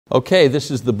Okay,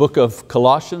 this is the book of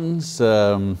Colossians,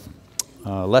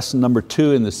 lesson number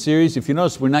 2 in the series. If you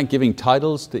notice, we're not giving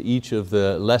titles to each of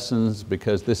the lessons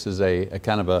because this is a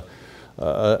kind of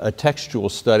a textual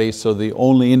study, so the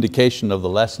only indication of the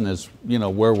lesson is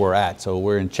where we're at. So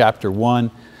we're in chapter 1,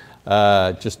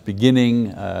 just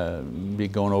beginning, be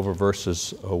going over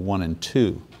verses 1 and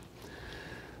 2.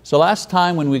 So last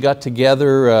time when we got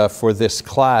together for this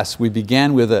class, we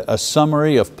began with a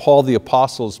summary of Paul the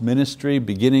Apostle's ministry,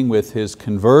 beginning with his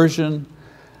conversion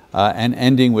and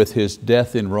ending with his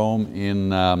death in Rome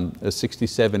in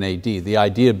 67 AD. The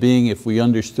idea being, if we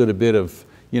understood a bit of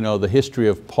the history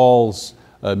of Paul's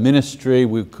ministry,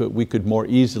 we could more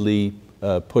easily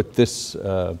put this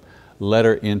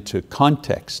letter into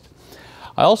context.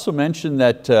 I also mentioned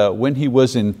that when he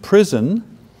was in prison,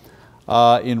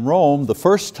 in Rome the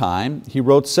first time, he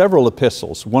wrote several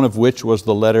epistles, one of which was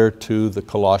the letter to the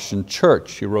Colossian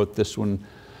church. He wrote this one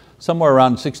somewhere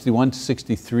around 61 to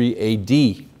 63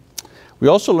 AD. We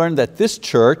also learned that this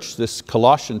church, this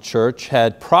Colossian church,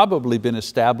 had probably been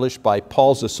established by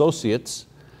Paul's associates,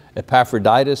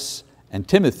 Epaphroditus and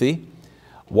Timothy,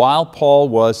 while Paul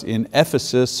was in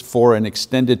Ephesus for an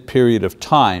extended period of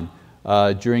time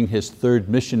during his third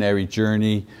missionary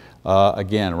journey,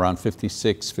 again around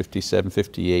 56, 57,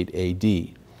 58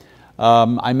 AD.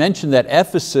 I mentioned that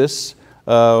Ephesus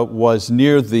was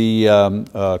near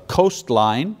the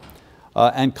coastline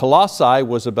and Colossae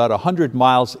was about 100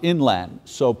 miles inland.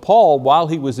 So Paul, while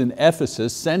he was in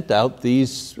Ephesus, sent out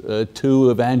these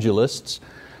two evangelists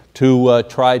to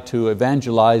try to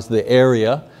evangelize the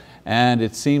area, and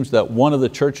it seems that one of the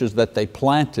churches that they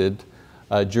planted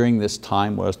during this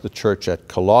time was the church at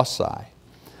Colossae.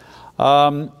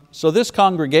 So this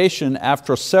congregation,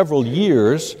 after several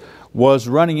years, was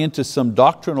running into some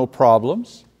doctrinal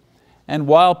problems, and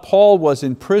while Paul was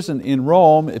in prison in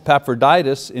Rome,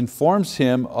 Epaphroditus informs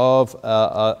him of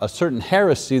a certain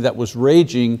heresy that was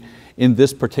raging in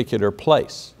this particular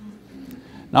place.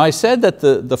 Now I said that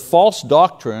the false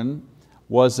doctrine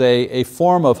was a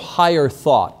form of higher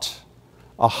thought,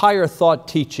 a higher thought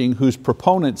teaching whose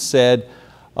proponents said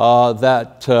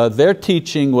that their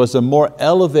teaching was a more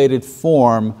elevated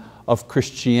form of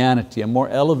Christianity, a more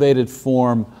elevated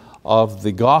form of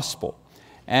the gospel.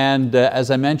 And as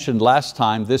I mentioned last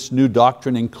time, this new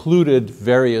doctrine included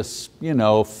various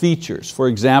features. For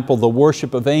example, the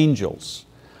worship of angels,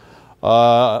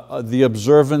 the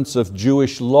observance of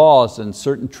Jewish laws and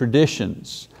certain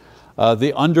traditions,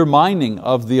 the undermining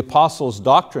of the apostles'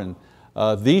 doctrine.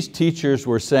 These teachers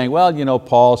were saying, well,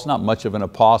 Paul's not much of an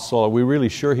apostle. Are we really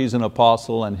sure he's an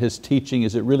apostle? And his teaching,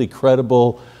 is it really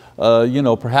credible?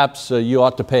 Perhaps you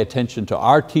ought to pay attention to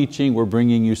our teaching. We're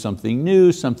bringing you something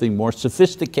new, something more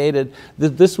sophisticated.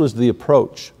 This was the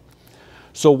approach.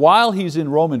 So while he's in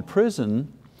Roman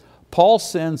prison, Paul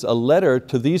sends a letter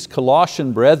to these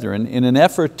Colossian brethren in an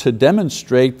effort to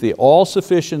demonstrate the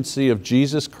all-sufficiency of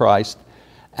Jesus Christ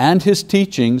and His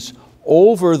teachings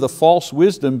over the false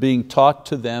wisdom being taught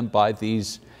to them by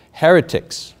these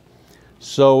heretics.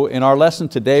 So in our lesson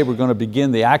today, we're going to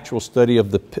begin the actual study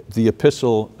of the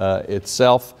epistle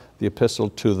itself, the epistle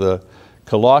to the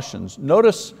Colossians.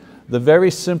 Notice the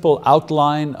very simple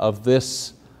outline of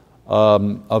this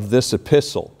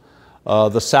epistle.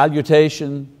 The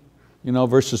salutation,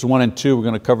 verses 1 and 2, we're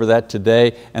going to cover that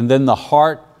today. And then the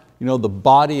heart, the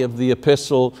body of the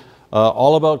epistle,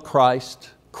 all about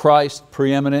Christ. Christ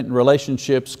preeminent in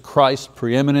relationships, Christ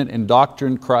preeminent in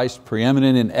doctrine, Christ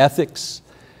preeminent in ethics,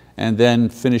 and then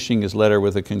finishing his letter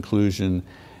with a conclusion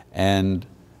and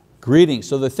greeting.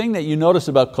 So the thing that you notice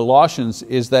about Colossians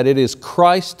is that it is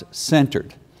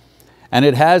Christ-centered, and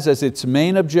it has as its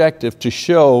main objective to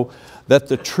show that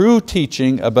the true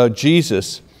teaching about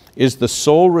Jesus is the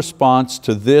sole response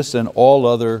to this and all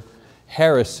other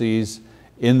heresies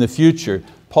in the future.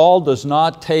 Paul does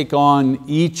not take on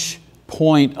each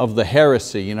point of the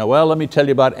heresy. Well, let me tell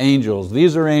you about angels.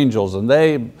 These are angels, and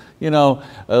they,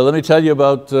 let me tell you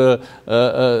about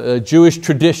Jewish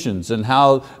traditions and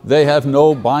how they have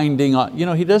no binding on.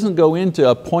 He doesn't go into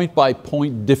a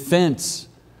point-by-point defense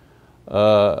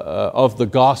of the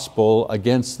gospel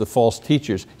against the false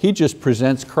teachers. He just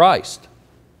presents Christ.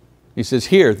 He says,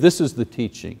 here, this is the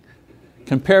teaching.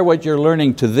 Compare what you're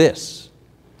learning to this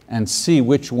and see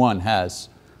which one has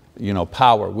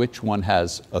power, which one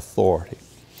has authority.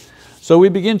 So we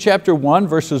begin chapter 1,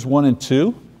 verses 1 and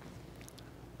 2.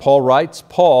 Paul writes,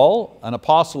 Paul, an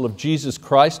apostle of Jesus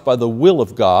Christ by the will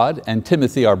of God, and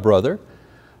Timothy our brother,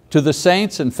 to the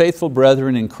saints and faithful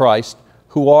brethren in Christ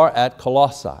who are at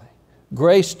Colossae,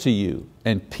 grace to you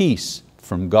and peace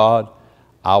from God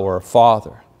our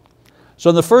Father. So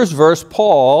in the first verse,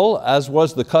 Paul, as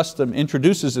was the custom,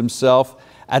 introduces himself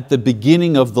at the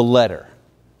beginning of the letter.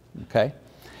 Okay?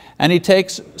 And he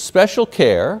takes special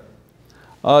care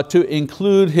to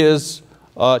include his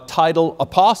title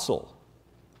apostle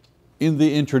in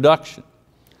the introduction.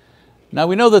 Now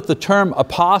we know that the term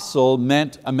apostle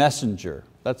meant a messenger.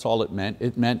 That's all it meant.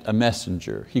 It meant a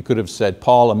messenger. He could have said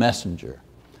Paul a messenger.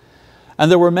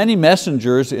 And there were many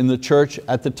messengers in the church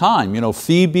at the time. You know,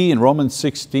 Phoebe in Romans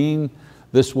 16,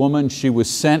 this woman, she was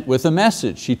sent with a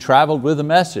message. She traveled with a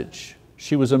message.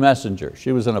 She was a messenger.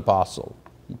 She was an apostle,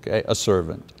 okay, a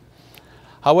servant.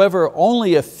 However,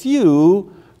 only a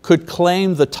few could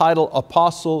claim the title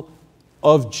apostle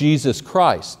of Jesus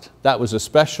Christ. That was a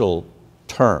special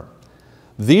term.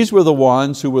 These were the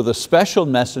ones who were the special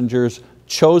messengers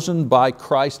chosen by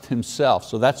Christ Himself.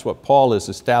 So that's what Paul is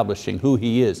establishing, who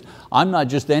he is. I'm not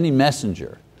just any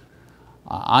messenger.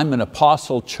 I'm an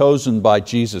apostle chosen by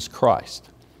Jesus Christ.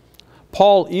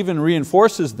 Paul even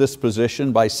reinforces this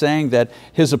position by saying that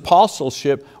his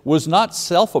apostleship was not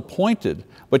self-appointed,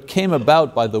 but came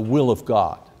about by the will of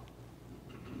God.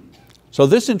 So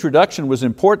this introduction was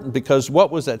important because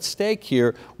what was at stake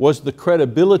here was the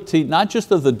credibility, not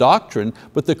just of the doctrine,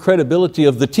 but the credibility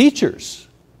of the teachers,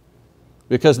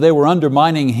 because they were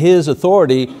undermining his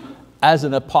authority as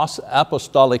an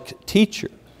apostolic teacher.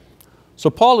 So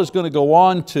Paul is going to go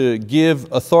on to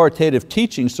give authoritative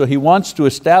teaching, so he wants to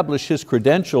establish his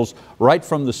credentials right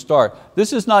from the start.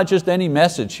 This is not just any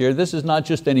message here, this is not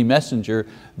just any messenger,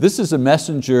 this is a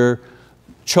messenger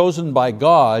chosen by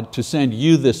God to send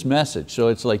you this message. So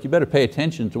it's like, you better pay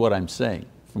attention to what I'm saying,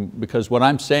 because what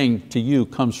I'm saying to you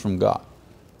comes from God.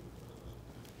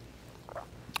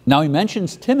 Now he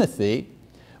mentions Timothy,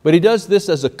 but he does this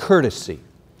as a courtesy,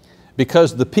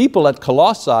 because the people at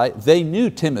Colossae, they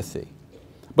knew Timothy.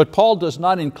 But Paul does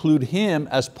not include him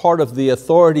as part of the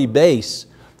authority base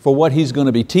for what he's going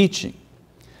to be teaching.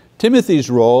 Timothy's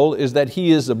role is that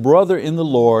he is a brother in the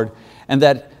Lord, and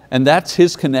that's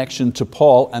his connection to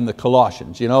Paul and the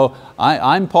Colossians. You know,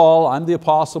 I'm Paul, I'm the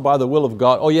apostle by the will of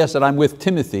God. Oh yes, and I'm with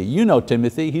Timothy. You know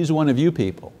Timothy, he's one of you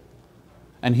people.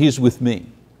 And he's with me.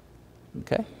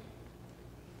 Okay?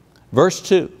 Verse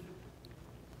 2.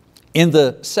 In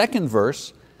the second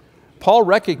verse, Paul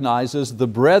recognizes the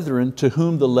brethren to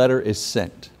whom the letter is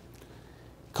sent.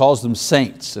 He calls them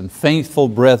saints and faithful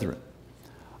brethren.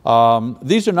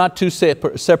 These are not two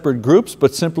separate groups,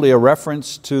 but simply a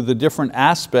reference to the different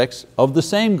aspects of the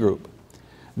same group.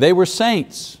 They were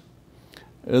saints.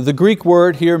 The Greek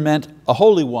word here meant a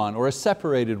holy one or a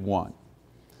separated one.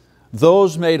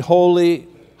 Those made holy,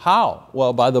 how?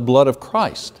 Well, by the blood of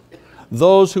Christ.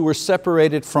 Those who were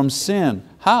separated from sin,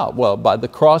 how? Well, by the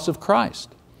cross of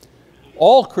Christ.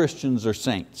 All Christians are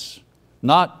saints,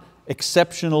 not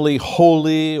exceptionally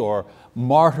holy or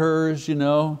martyrs, you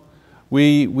know.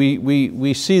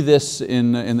 We see this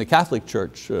in the Catholic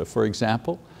Church, for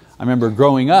example. I remember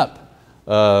growing up,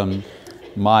 my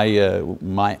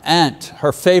aunt,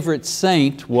 her favorite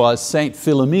saint was Saint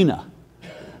Philomena.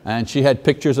 And she had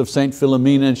pictures of Saint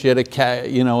Philomena, and she had a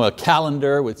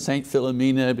calendar with Saint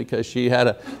Philomena because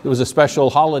there was a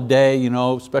special holiday,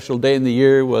 special day in the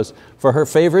year was for her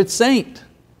favorite saint.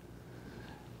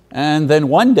 And then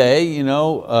one day,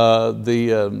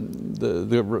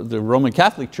 the Roman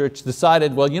Catholic Church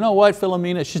decided, well, you know what,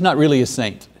 Philomena, she's not really a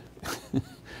saint.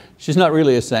 She's not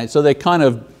really a saint. So they kind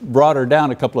of brought her down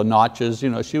a couple of notches.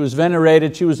 She was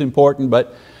venerated, she was important,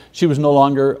 but she was no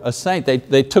longer a saint.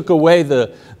 They took away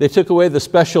the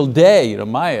special day.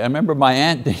 I remember my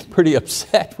aunt being pretty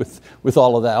upset with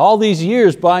all of that. All these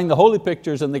years buying the holy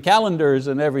pictures and the calendars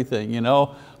and everything,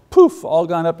 poof, all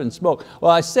gone up in smoke.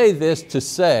 Well, I say this to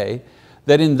say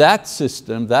that in that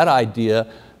system, that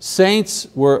idea, saints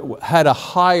had a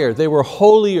higher, they were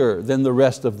holier than the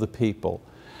rest of the people.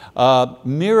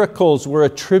 Miracles were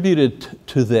attributed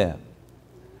to them.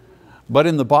 But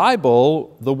in the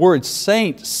Bible, the word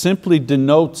saint simply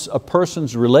denotes a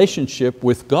person's relationship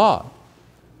with God.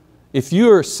 If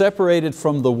you're separated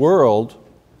from the world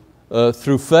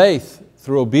through faith,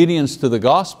 through obedience to the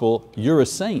gospel, you're a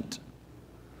saint.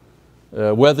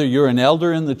 Whether you're an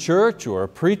elder in the church or a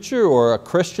preacher or a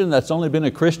Christian that's only been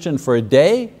a Christian for a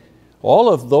day, all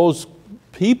of those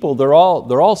people, they're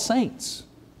all saints.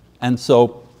 And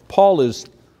so Paul is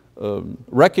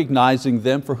recognizing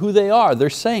them for who they are. They're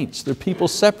saints, they're people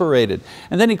separated.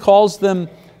 And then he calls them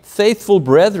faithful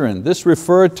brethren. This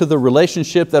referred to the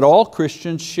relationship that all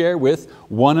Christians share with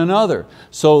one another.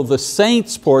 So the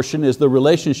saints portion is the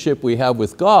relationship we have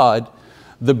with God.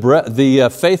 The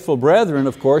faithful brethren,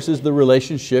 of course, is the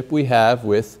relationship we have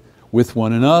with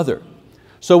one another.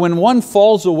 So when one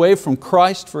falls away from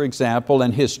Christ, for example,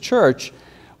 and His church,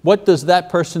 what does that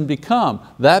person become?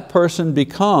 That person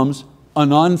becomes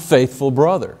an unfaithful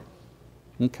brother.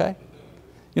 Okay?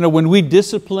 When we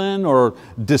discipline or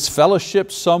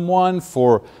disfellowship someone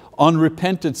for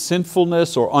unrepented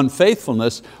sinfulness or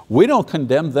unfaithfulness, we don't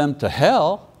condemn them to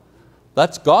hell.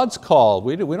 That's God's call.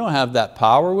 We don't have that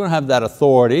power. We don't have that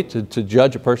authority to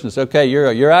judge a person and say, okay,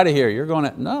 you're out of here. You're going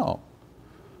to, no.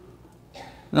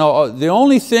 No, the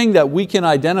only thing that we can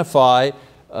identify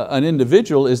an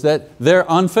individual is that they're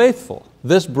unfaithful.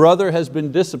 This brother has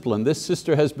been disciplined. This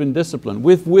sister has been disciplined.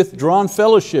 We've withdrawn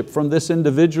fellowship from this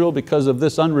individual because of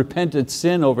this unrepented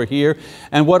sin over here.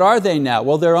 And what are they now?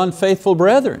 Well, they're unfaithful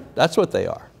brethren. That's what they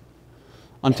are.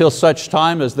 Until such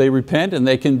time as they repent and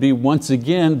they can be once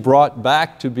again brought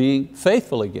back to being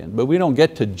faithful again. But we don't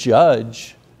get to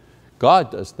judge.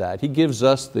 God does that. He gives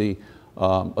us the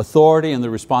authority and the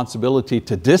responsibility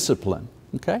to discipline.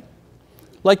 Okay?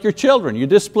 Like your children. You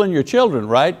discipline your children,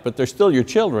 right? But they're still your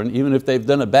children even if they've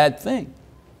done a bad thing.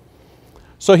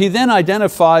 So he then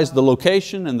identifies the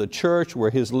location and the church where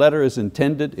his letter is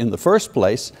intended in the first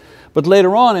place. But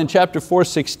later on in chapter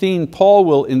 4:16, Paul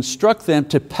will instruct them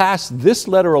to pass this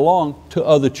letter along to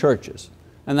other churches.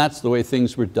 And that's the way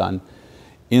things were done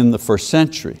in the first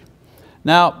century.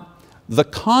 Now, the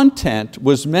content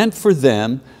was meant for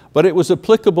them, but it was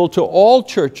applicable to all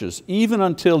churches, even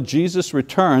until Jesus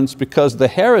returns, because the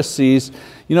heresies,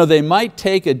 they might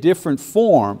take a different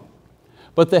form,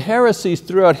 but the heresies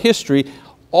throughout history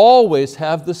always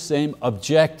have the same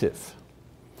objective.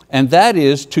 And that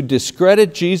is to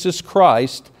discredit Jesus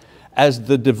Christ as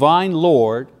the divine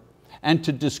Lord and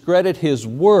to discredit His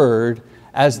word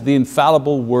as the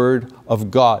infallible word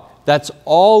of God. That's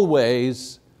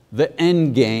always the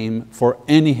end game for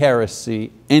any heresy,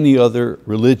 any other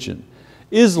religion.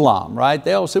 Islam, right?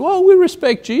 They always say, well, we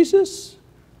respect Jesus.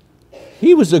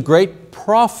 He was a great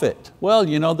prophet. Well,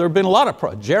 there have been a lot of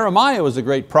prophets. Jeremiah was a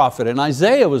great prophet and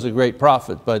Isaiah was a great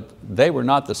prophet, but they were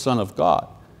not the Son of God.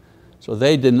 So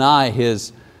they deny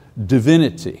His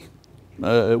divinity.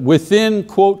 Within,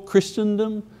 quote,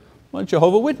 Christendom, well,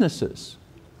 Jehovah's Witnesses.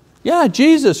 Yeah,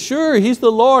 Jesus, sure, He's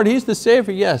the Lord, He's the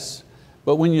Savior, yes.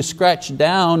 But when you scratch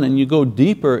down and you go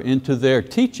deeper into their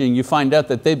teaching, you find out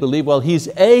that they believe, well, He's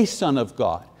a Son of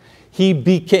God.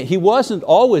 He wasn't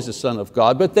always a Son of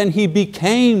God, but then He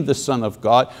became the Son of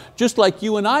God, just like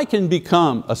you and I can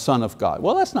become a son of God.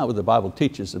 Well, that's not what the Bible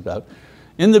teaches about.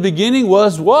 In the beginning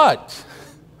was what?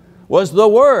 Was the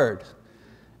Word.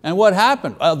 And what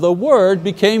happened? The Word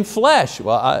became flesh.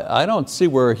 Well, I don't see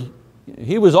where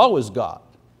He was always God.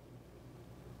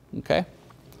 Okay?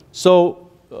 So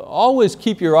always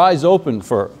keep your eyes open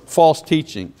for false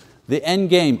teaching. The end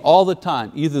game all the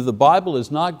time. Either the Bible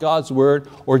is not God's word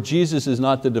or Jesus is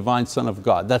not the divine Son of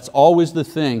God. That's always the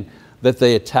thing that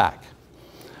they attack.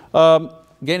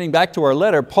 Getting back to our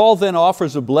letter, Paul then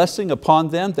offers a blessing upon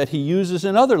them that he uses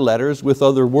in other letters with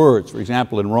other words. For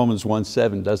example, in Romans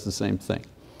 1:7 does the same thing.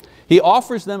 He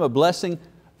offers them a blessing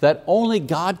that only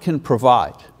God can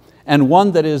provide, and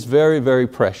one that is very, very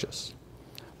precious.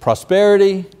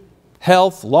 Prosperity,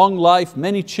 health, long life,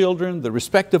 many children, the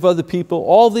respect of other people,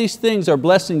 all these things are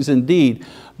blessings indeed,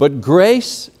 but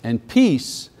grace and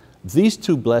peace, these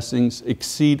two blessings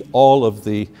exceed all of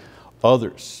the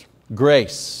others.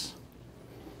 Grace,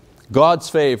 God's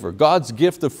favor, God's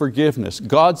gift of forgiveness,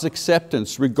 God's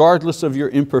acceptance regardless of your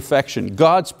imperfection,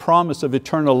 God's promise of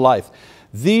eternal life.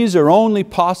 These are only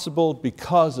possible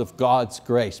because of God's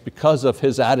grace, because of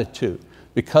His attitude,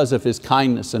 because of His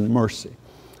kindness and mercy.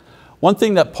 One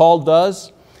thing that Paul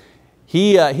does,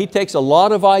 he takes a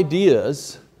lot of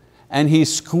ideas and he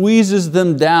squeezes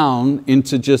them down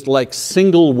into just like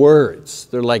single words.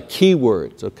 They're like key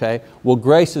words, okay? Well,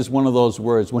 grace is one of those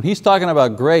words. When he's talking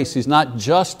about grace, he's not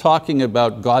just talking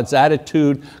about God's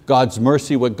attitude, God's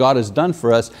mercy, what God has done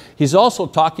for us. He's also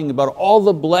talking about all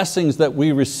the blessings that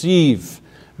we receive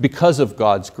because of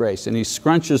God's grace. And he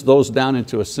scrunches those down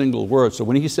into a single word. So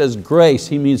when he says grace,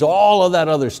 he means all of that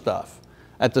other stuff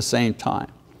at the same time.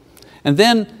 And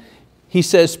then he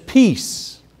says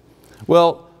peace.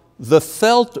 Well, the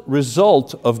felt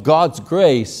result of God's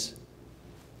grace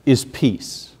is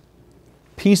peace.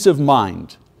 Peace of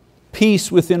mind,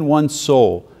 peace within one's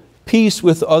soul, peace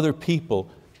with other people,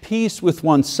 peace with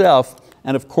oneself,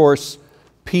 and of course,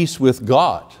 peace with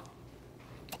God.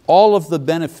 All of the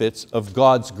benefits of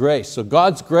God's grace. So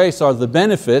God's grace are the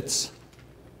benefits,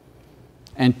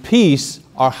 and peace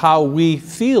are how we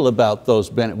feel about those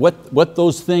benefits, what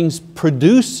those things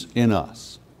produce in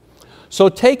us. So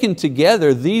taken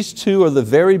together, these two are the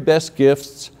very best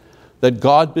gifts that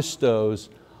God bestows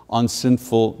on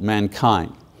sinful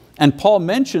mankind. And Paul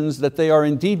mentions that they are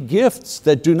indeed gifts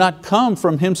that do not come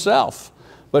from himself,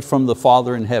 but from the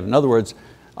Father in heaven. In other words,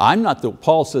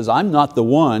 Paul says, I'm not the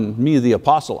one, me the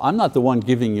apostle, I'm not the one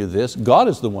giving you this, God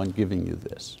is the one giving you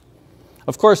this.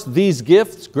 Of course, these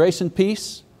gifts, grace and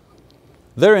peace,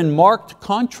 they're in marked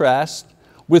contrast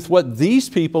with what these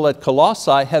people at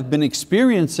Colossae have been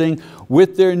experiencing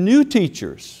with their new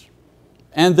teachers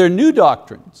and their new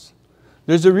doctrines.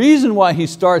 There's a reason why he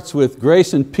starts with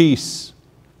grace and peace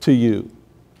to you,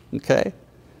 okay?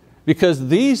 Because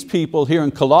these people here in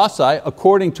Colossae,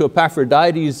 according to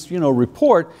Epaphroditus'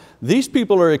 report, these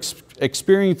people are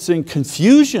experiencing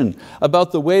confusion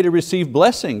about the way to receive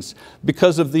blessings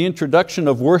because of the introduction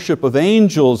of worship of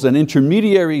angels and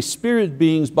intermediary spirit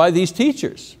beings by these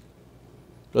teachers.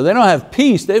 So they don't have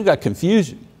peace, they've got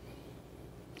confusion.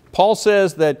 Paul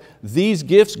says that these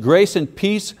gifts, grace and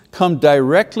peace, come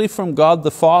directly from God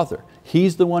the Father.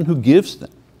 He's the one who gives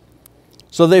them.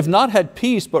 So they've not had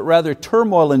peace, but rather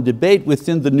turmoil and debate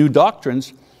within the new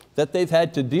doctrines that they've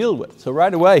had to deal with. So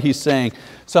right away he's saying,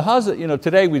 so how's it,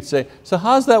 today we'd say, so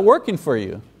how's that working for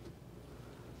you?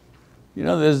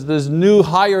 There's this new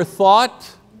higher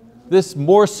thought, this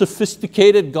more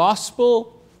sophisticated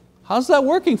gospel. How's that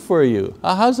working for you?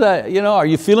 How's that, are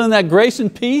you feeling that grace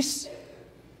and peace?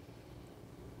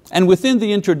 And within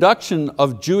the introduction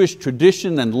of Jewish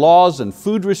tradition and laws and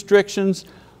food restrictions,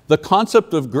 the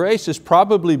concept of grace is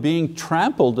probably being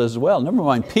trampled as well. Never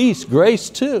mind peace, grace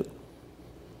too.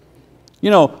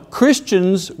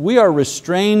 Christians, we are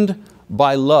restrained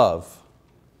by love,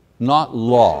 not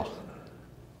law.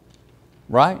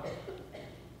 Right?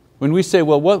 When we say,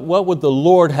 well, what would the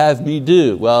Lord have me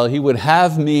do? Well, He would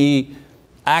have me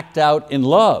act out in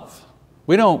love.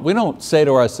 We don't say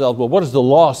to ourselves, well, what does the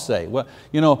law say? Well,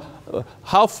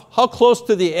 how close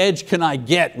to the edge can I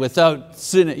get without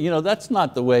sinning? That's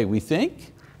not the way we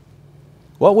think.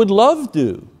 What would love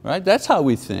do? Right? That's how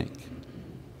we think.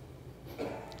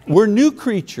 We're new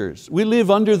creatures. We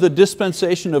live under the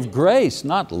dispensation of grace,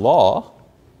 not law.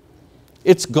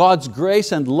 It's God's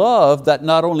grace and love that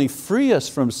not only free us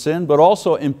from sin, but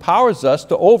also empowers us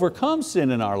to overcome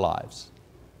sin in our lives.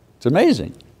 It's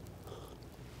amazing.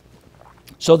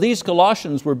 So these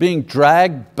Colossians were being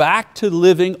dragged back to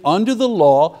living under the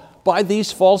law by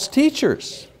these false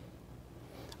teachers.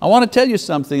 I want to tell you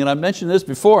something, and I've mentioned this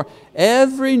before.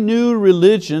 Every new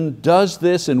religion does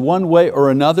this in one way or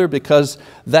another because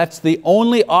that's the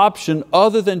only option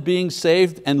other than being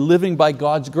saved and living by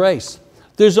God's grace.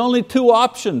 There's only two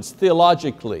options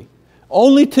theologically.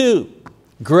 Only two.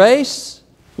 Grace,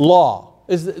 law.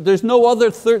 There's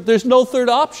no third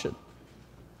option.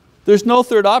 There's no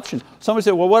third option. Somebody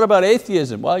said, well, what about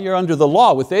atheism? Well, you're under the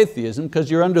law with atheism because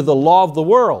you're under the law of the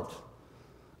world.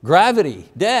 Gravity,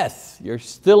 death, you're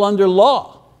still under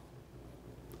law.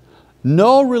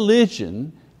 No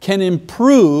religion can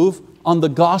improve on the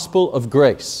gospel of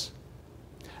grace.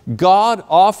 God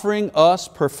offering us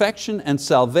perfection and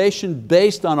salvation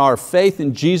based on our faith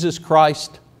in Jesus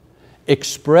Christ,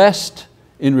 expressed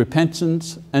in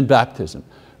repentance and baptism.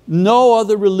 No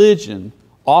other religion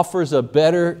offers a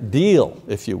better deal,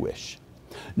 if you wish.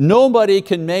 Nobody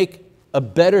can make a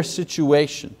better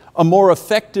situation, a more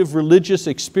effective religious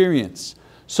experience.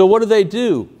 So what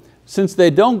do? Since they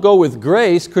don't go with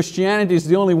grace, Christianity is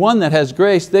the only one that has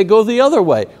grace, they go the other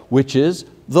way, which is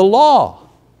the law.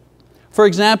 For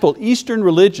example, Eastern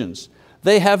religions,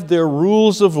 they have their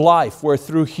rules of life where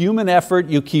through human effort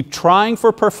you keep trying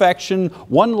for perfection,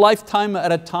 one lifetime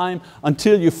at a time,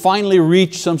 until you finally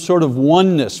reach some sort of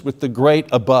oneness with the great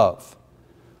above.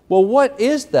 Well, what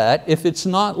is that if it's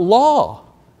not law?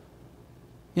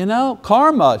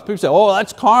 Karma. People say, oh,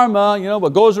 that's karma,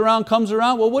 what goes around comes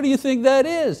around. Well, what do you think that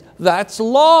is? That's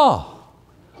law.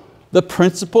 The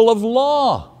principle of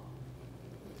law.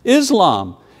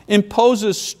 Islam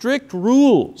imposes strict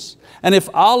rules. And if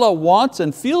Allah wants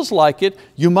and feels like it,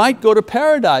 you might go to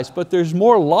paradise, but there's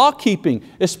more law keeping,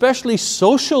 especially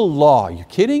social law. Are you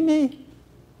kidding me?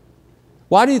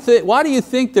 Why do you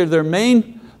think their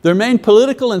main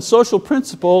political and social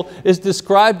principle is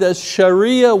described as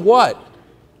Sharia what?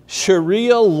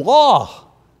 Sharia law.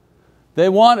 They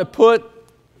want to put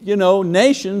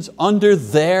nations under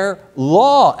their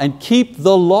law and keep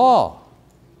the law.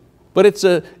 But it's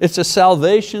a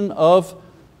salvation of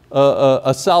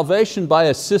a salvation by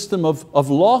a system of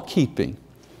law keeping.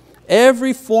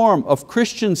 Every form of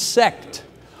Christian sect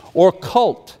or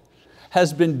cult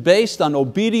has been based on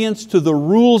obedience to the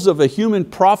rules of a human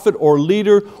prophet or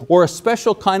leader or a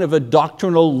special kind of a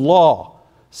doctrinal law.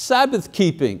 Sabbath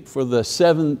keeping for the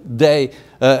Seventh-day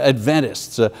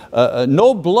Adventists,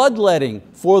 no bloodletting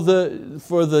for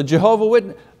the Jehovah's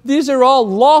Witnesses. these are all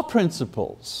law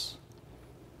principles.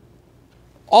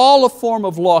 All a form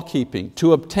of law keeping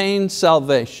to obtain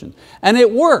salvation. And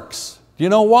it works. Do you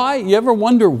know why? You ever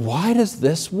wonder, why does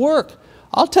this work?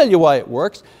 I'll tell you why it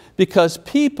works. Because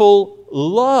people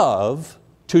love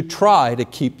to try to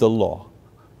keep the law.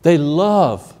 They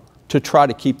love to try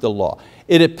to keep the law.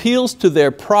 It appeals to their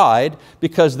pride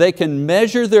because they can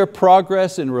measure their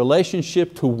progress in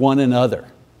relationship to one another.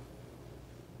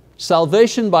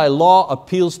 Salvation by law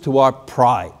appeals to our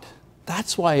pride.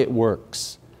 That's why it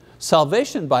works.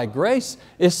 Salvation by grace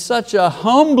is such a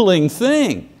humbling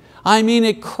thing. I mean,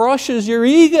 it crushes your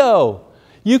ego.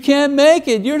 You can't make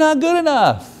it, you're not good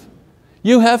enough.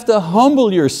 You have to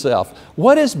humble yourself.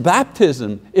 What is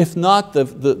baptism if not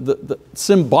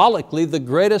symbolically the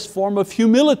greatest form of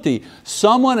humility?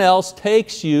 Someone else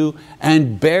takes you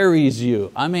and buries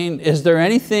you. I mean, is there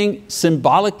anything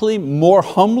symbolically more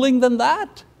humbling than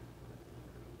that?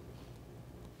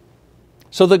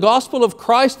 So the gospel of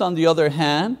Christ, on the other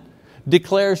hand,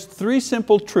 declares three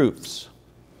simple truths.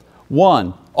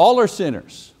 One, all are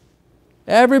sinners.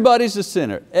 Everybody's a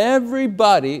sinner.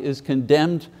 Everybody is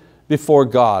condemned before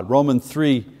God. Romans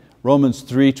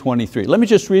 3:23. Let me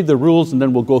just read the rules and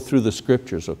then we'll go through the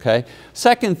scriptures, okay?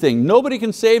 Second thing, nobody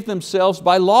can save themselves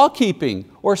by law keeping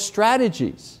or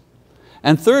strategies.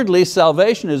 And thirdly,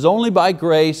 salvation is only by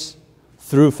grace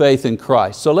through faith in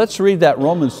Christ. So let's read that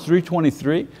Romans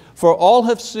 3:23. For all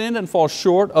have sinned and fall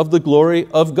short of the glory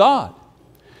of God.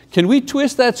 Can we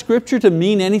twist that scripture to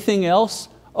mean anything else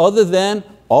other than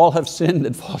all have sinned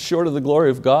and fall short of the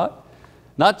glory of God?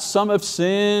 Not some have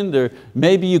sinned, or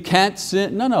maybe you can't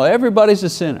sin. No, everybody's a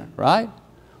sinner, right?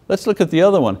 Let's look at the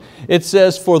other one. It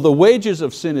says, for the wages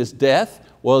of sin is death.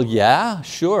 Well, yeah,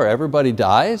 sure, everybody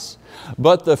dies.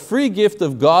 But the free gift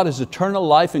of God is eternal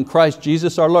life in Christ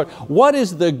Jesus our Lord. What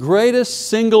is the greatest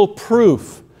single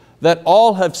proof that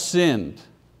all have sinned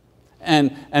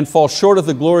and fall short of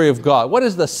the glory of God? What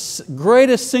is the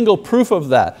greatest single proof of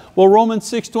that? Well, Romans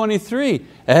 6:23,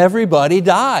 everybody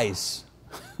dies.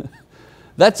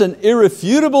 That's an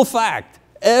irrefutable fact.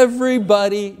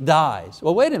 Everybody dies.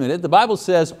 Well, wait a minute, the Bible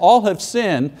says all have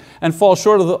sinned and fall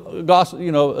short of the gospel,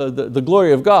 the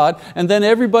glory of God, and then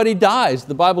everybody dies.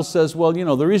 The Bible says, well,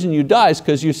 the reason you die is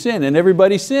because you sin, and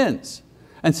everybody sins.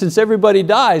 And since everybody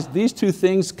dies, these two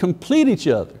things complete each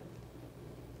other.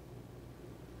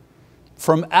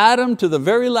 From Adam to the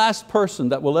very last person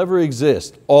that will ever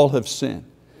exist, all have sinned.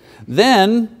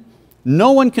 Then,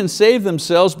 no one can save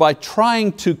themselves by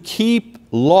trying to keep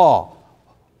law.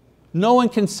 No one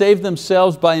can save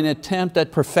themselves by an attempt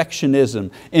at perfectionism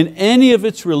in any of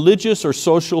its religious or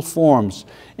social forms.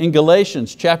 In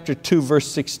Galatians chapter 2, verse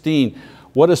 16,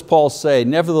 what does Paul say?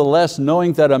 Nevertheless,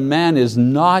 knowing that a man is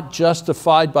not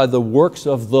justified by the works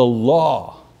of the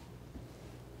law.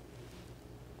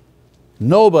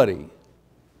 Nobody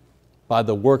by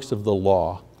the works of the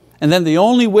law. And then the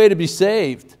only way to be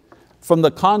saved from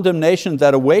the condemnation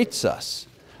that awaits us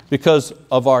because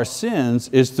of our sins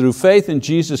is through faith in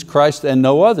Jesus Christ and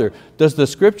no other. Does the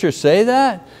scripture say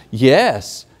that?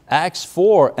 Yes, Acts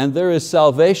 4, and there is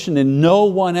salvation in no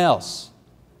one else.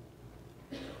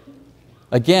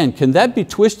 Again, can that be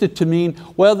twisted to mean,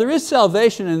 well, there is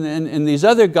salvation in these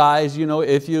other guys,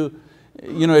 if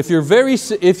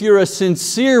you're a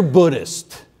sincere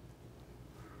Buddhist,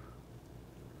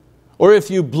 or if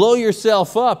you blow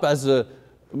yourself up as a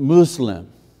Muslim.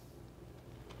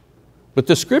 But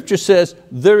the scripture says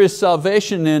there is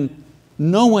salvation in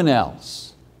no one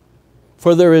else.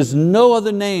 For there is no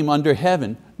other name under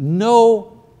heaven,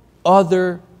 no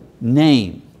other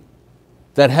name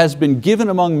that has been given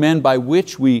among men by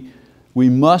which we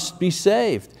must be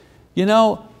saved.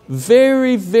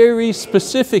 Very, very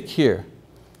specific here.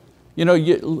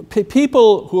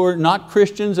 People who are not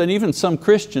Christians, and even some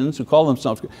Christians who call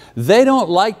themselves, they don't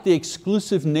like the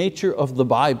exclusive nature of the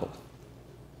Bible.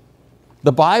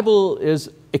 The Bible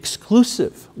is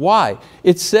exclusive. Why?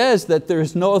 It says that there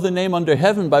is no other name under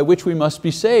heaven by which we must be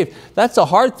saved. That's a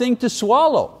hard thing to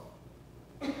swallow.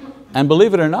 And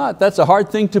believe it or not, that's a hard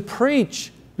thing to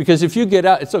preach. Because if you get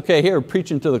out, it's okay here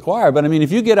preaching to the choir, but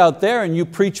if you get out there and you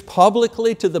preach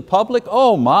publicly to the public,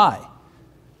 oh my.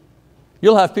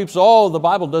 You'll have people say, oh, the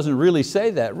Bible doesn't really say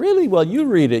that. Really? Well, you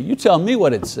read it. You tell me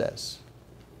what it says.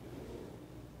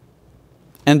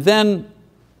 And then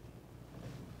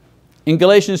in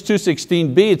Galatians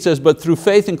 2:16b it says, but through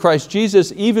faith in Christ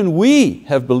Jesus, even we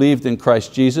have believed in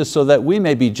Christ Jesus so that we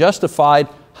may be justified.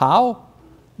 How?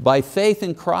 By faith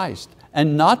in Christ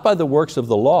and not by the works of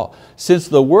the law. Since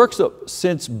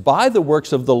by the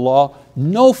works of the law,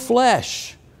 no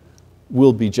flesh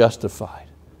will be justified.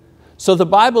 So the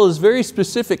Bible is very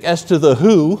specific as to the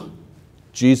who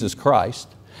Jesus Christ,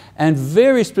 and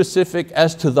very specific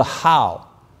as to the how.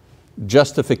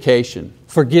 Justification,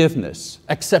 forgiveness,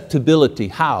 acceptability.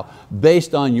 How?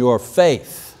 Based on your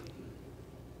faith.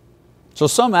 So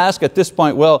some ask at this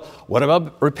point, well, what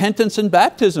about repentance and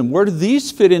baptism? Where do these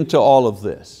fit into all of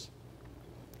this?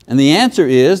 And the answer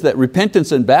is that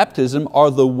repentance and baptism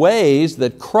are the ways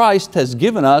that Christ has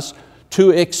given us to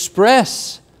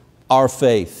express our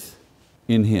faith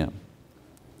in Him.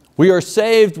 We are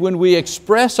saved when we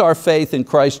express our faith in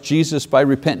Christ Jesus by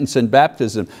repentance and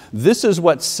baptism. This is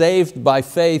what saved by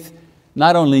faith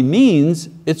not only means,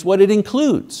 it's what it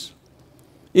includes.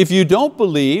 If you don't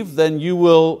believe, then you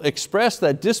will express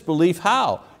that disbelief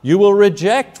how? You will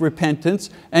reject repentance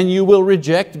and you will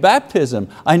reject baptism.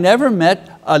 I never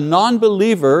met a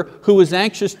non-believer who was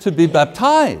anxious to be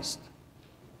baptized.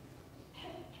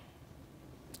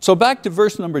 So back to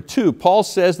verse number 2, Paul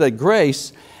says that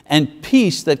grace and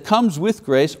peace that comes with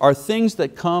grace are things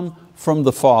that come from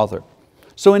the Father.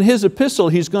 So in his epistle,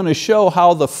 he's going to show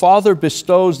how the Father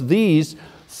bestows these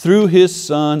through His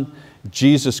Son,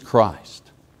 Jesus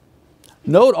Christ.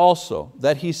 Note also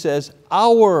that he says,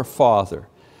 our Father,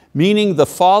 meaning the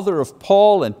Father of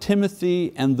Paul and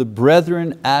Timothy and the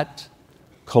brethren at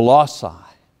Colossae.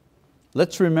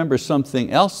 Let's remember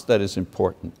something else that is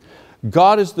important.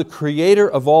 God is the creator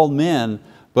of all men,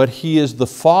 but He is the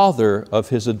Father of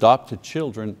His adopted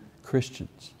children,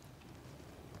 Christians.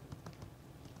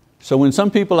 So when some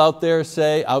people out there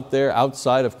say,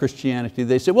 outside of Christianity,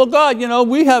 they say, well, God,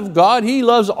 we have God, He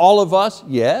loves all of us.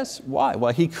 Yes, why?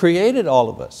 Well, He created all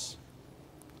of us.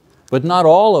 But not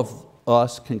all of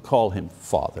us can call Him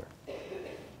Father.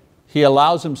 He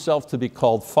allows Himself to be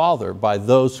called Father by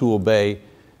those who obey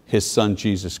His Son,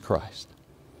 Jesus Christ.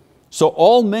 So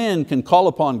all men can call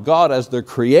upon God as their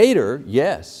creator,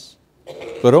 yes,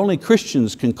 but only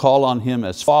Christians can call on Him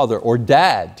as Father or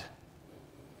Dad,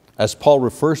 as Paul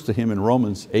refers to Him in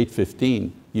Romans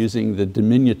 8:15, using the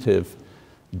diminutive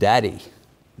daddy.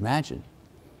 Imagine,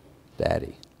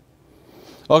 daddy.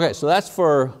 Okay, so that's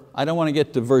for, I don't want to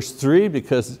get to verse 3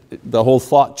 because the whole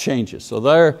thought changes. So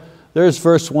there's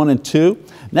verse 1 and 2.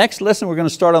 Next lesson we're going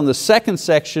to start on the second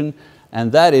section,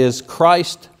 and that is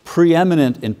Christ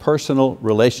preeminent in personal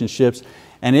relationships.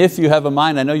 And if you have a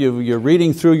mind, I know you're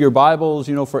reading through your Bibles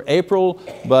for April,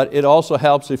 but it also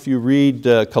helps if you read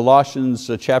Colossians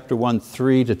chapter 1,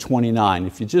 3 to 29.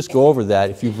 If you just go over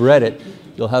that, if you've read it,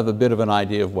 you'll have a bit of an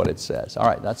idea of what it says. All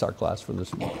right, that's our class for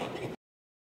this morning.